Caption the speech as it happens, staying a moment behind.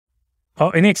Oh,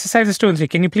 in exercises 2 and 3,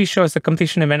 can you please show us the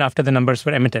completion event after the numbers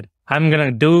were emitted? I'm going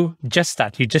to do just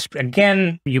that.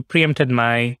 You preempted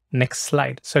my next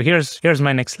slide. So here's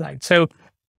my next slide. So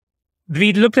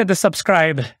we looked at the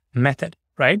subscribe method,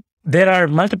 right? There are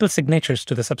multiple signatures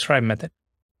to the subscribe method.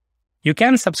 You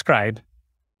can subscribe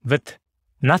with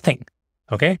nothing,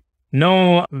 okay?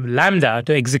 No lambda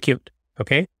to execute,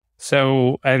 okay?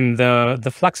 So, and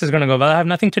the Flux is going to go, well, I have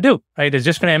nothing to do, right? It's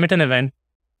just going to emit an event.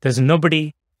 There's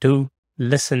nobody to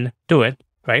listen to it,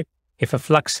 right? If a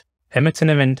Flux emits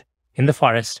an event in the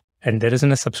forest and there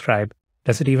isn't a subscribe,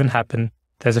 does it even happen?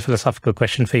 There's a philosophical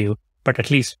question for you, but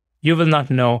at least you will not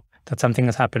know that something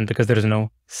has happened because there is no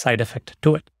side effect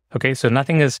to it, okay? So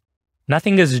nothing is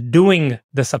doing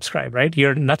the subscribe, right?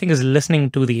 Nothing is listening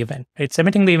to the event. It's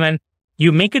emitting the event.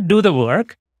 You make it do the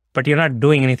work, but you're not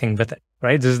doing anything with it,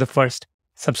 right? This is the first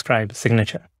subscribe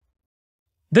signature.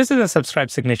 This is a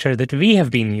subscribe signature that we have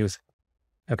been using,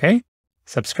 okay?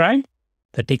 Subscribe,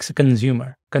 that takes a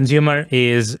consumer. Consumer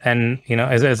is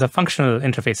is a functional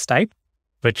interface type,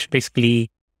 which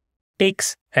basically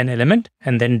takes an element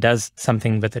and then does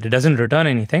something with it. It doesn't return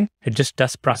anything. It just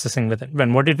does processing with it.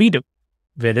 When what did we do?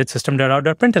 We did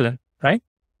system.out.println, right?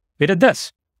 We did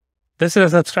this. This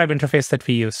is a subscribe interface that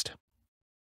we used.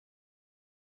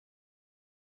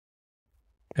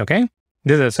 Okay?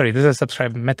 This is a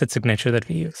subscribe method signature that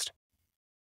we used.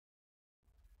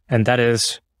 And that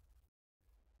is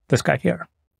this guy here.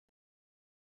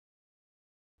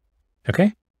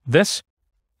 Okay? This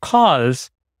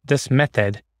calls this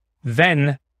method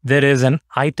when there is an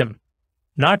item,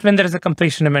 not when there is a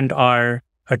completion event or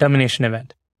a termination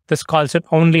event. This calls it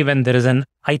only when there is an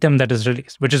item that is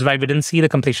released, which is why we didn't see the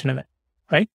completion event,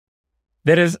 right?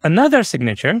 There is another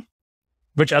signature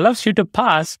which allows you to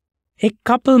pass a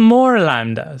couple more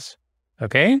lambdas,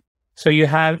 okay? So you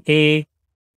have a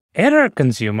error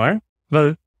consumer.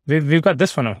 Well, we've got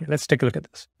this one over here. Let's take a look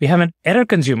at this. We have an error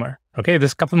consumer, okay?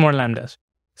 There's a couple more lambdas.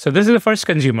 So this is the first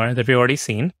consumer that we've already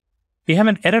seen. We have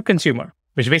an error consumer,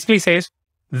 which basically says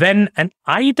when an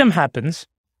item happens,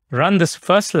 run this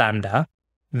first lambda.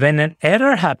 When an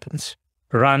error happens,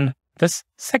 run this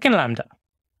second lambda.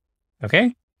 Okay,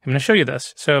 I'm going to show you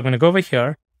this. So I'm going to go over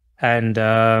here and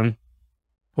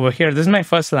over here, this is my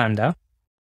first lambda.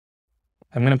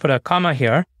 I'm going to put a comma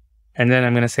here and then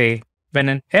I'm going to say when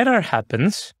an error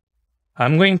happens,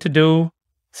 I'm going to do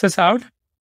sysout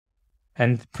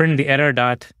and print the error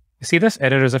dot. You see this?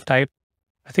 Error is of type,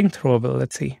 I think throwable.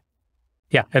 Let's see.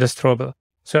 Yeah, it is throwable.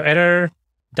 So error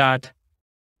dot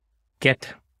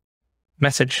get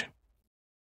message.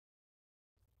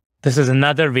 This is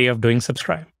another way of doing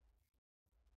subscribe.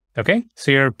 Okay,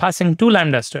 so you're passing two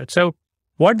lambdas to it. So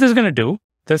what this is going to do,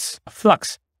 this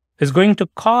Flux is going to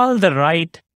call the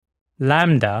right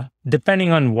lambda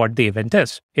depending on what the event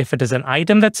is. If it is an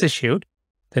item that's issued,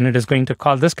 then it is going to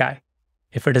call this guy.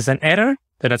 If it is an error,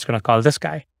 then it's going to call this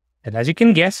guy. And as you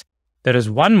can guess, there is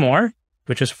one more,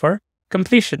 which is for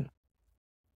completion.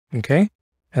 Okay,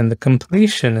 and the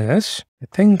completion is, I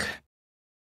think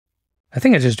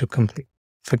I just do complete.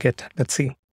 Forget. Let's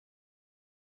see.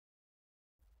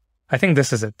 I think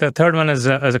this is it. The third one is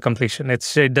a completion.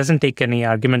 It doesn't take any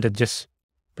argument. It just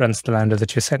runs the lambda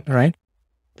that you sent, right?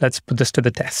 Let's put this to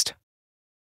the test.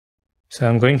 So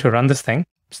I'm going to run this thing.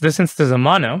 So since there's a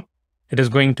mono, it is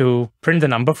going to print the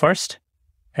number first,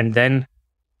 and then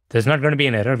there's not going to be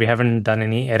an error. We haven't done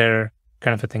any error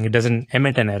kind of a thing. It doesn't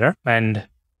emit an error. And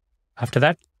after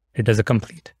that, it does a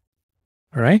complete.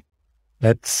 All right.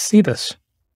 Let's see this.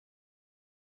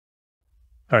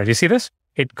 All right, you see this?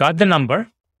 It got the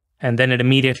number and then it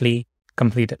immediately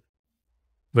completed,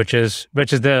 which is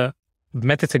the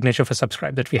method signature for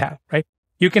subscribe that we have, right?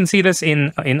 You can see this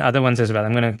in other ones as well.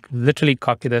 I'm going to literally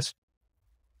copy this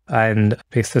and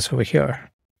paste this over here.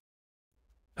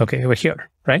 Okay, over here,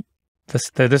 right?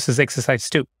 This is exercise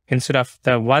 2. Instead of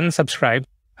the one subscribe,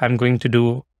 I'm going to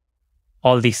do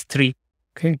all these 3.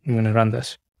 Okay, I'm going to run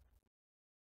this.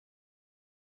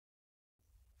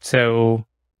 So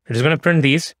it is going to print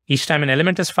these. Each time an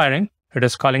element is firing, it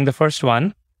is calling the first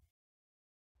one.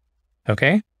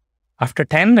 Okay. After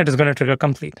 10, it is going to trigger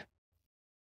complete.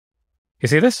 You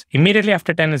see this? Immediately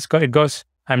after 10, it goes,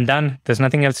 I'm done. There's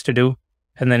nothing else to do.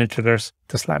 And then it triggers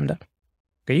this lambda.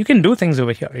 Okay, you can do things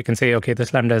over here. You can say, okay,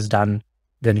 this lambda is done.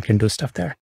 Then you can do stuff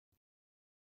there.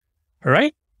 All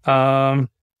right. Going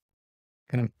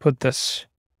to put this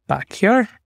back here.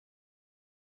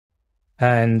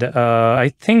 And I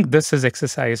think this is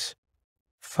exercise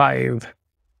 5.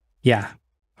 Yeah.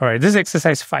 All right, this is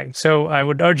exercise 5. So I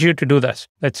would urge you to do this.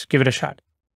 Let's give it a shot.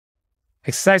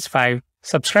 Exercise 5,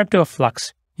 subscribe to a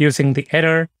Flux using the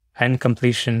error and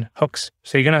completion hooks.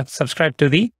 So you're going to subscribe to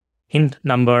the int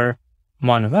number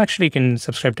mono. Actually, you can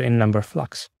subscribe to int number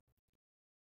flux.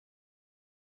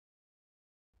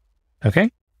 Okay.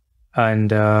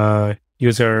 And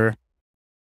user,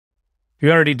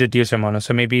 you already did user mono,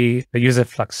 so maybe the user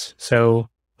flux. So,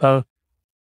 well,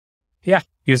 yeah,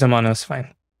 user mono is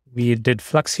fine. We did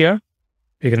flux here.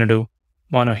 We're going to do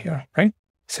mono here, right?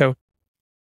 So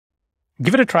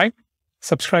give it a try,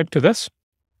 subscribe to this,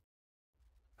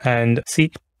 and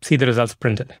see the results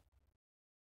printed.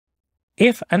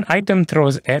 If an item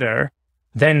throws error,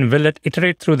 then will it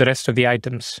iterate through the rest of the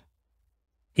items?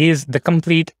 Is the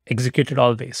complete executed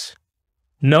always?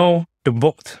 No to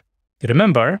both.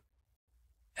 Remember,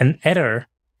 an error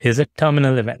is a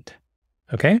terminal event,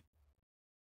 okay?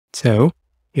 So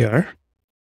here,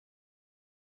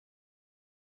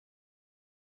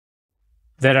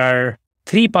 there are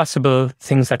three possible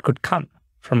things that could come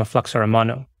from a flux or a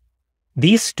mono.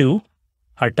 These two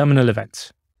are terminal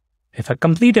events. If a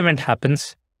complete event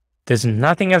happens, there's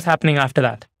nothing else happening after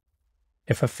that.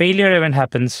 If a failure event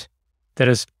happens, there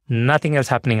is nothing else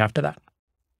happening after that.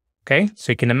 Okay,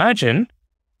 so you can imagine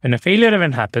when a failure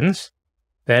event happens,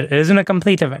 there isn't a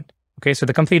complete event. Okay, so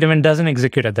the complete event doesn't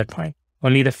execute at that point.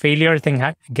 Only the failure thing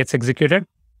gets executed,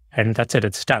 and that's it,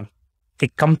 it's done. A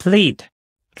complete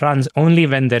runs only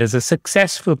when there is a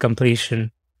successful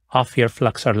completion of your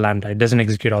flux or lambda. It doesn't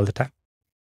execute all the time.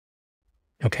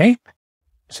 Okay,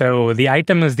 so the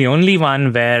item is the only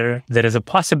one where there is a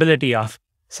possibility of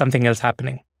something else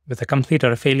happening. With a complete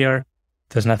or a failure,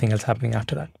 there's nothing else happening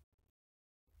after that.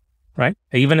 Right?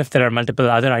 Even if there are multiple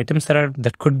other items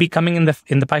that could be coming in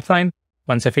the pipeline,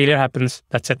 once a failure happens,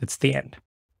 that's it, it's the end.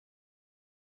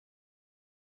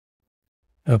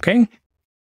 Okay.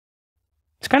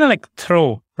 It's kind of like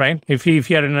throw, right? If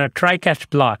you're in a try-catch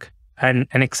block and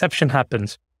an exception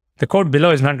happens, the code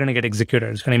below is not going to get executed.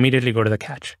 It's going to immediately go to the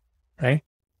catch, right?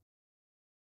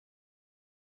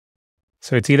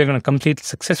 So it's either going to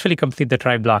successfully complete the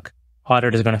try block, or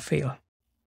it is going to fail.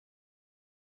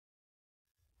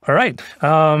 All right.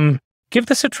 Give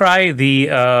this a try,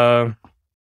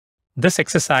 this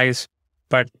exercise,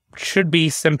 but should be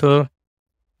simple.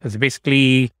 It's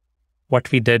basically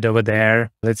what we did over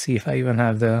there. Let's see if I even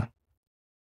have the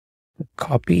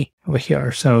copy over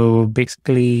here. So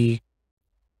basically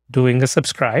doing a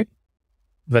subscribe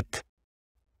with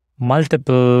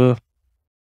multiple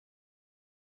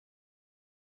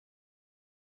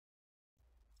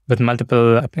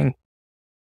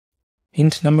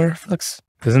int number flux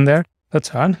isn't there?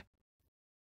 That's odd.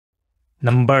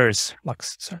 Numbers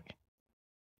flux, sorry.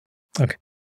 Okay.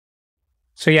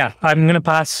 So yeah, I'm going to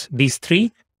pass these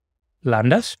three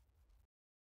lambdas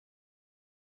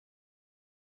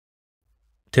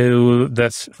to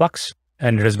this flux,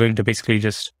 and it is going to basically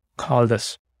just call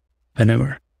this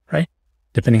whenever, right?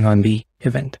 Depending on the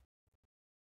event.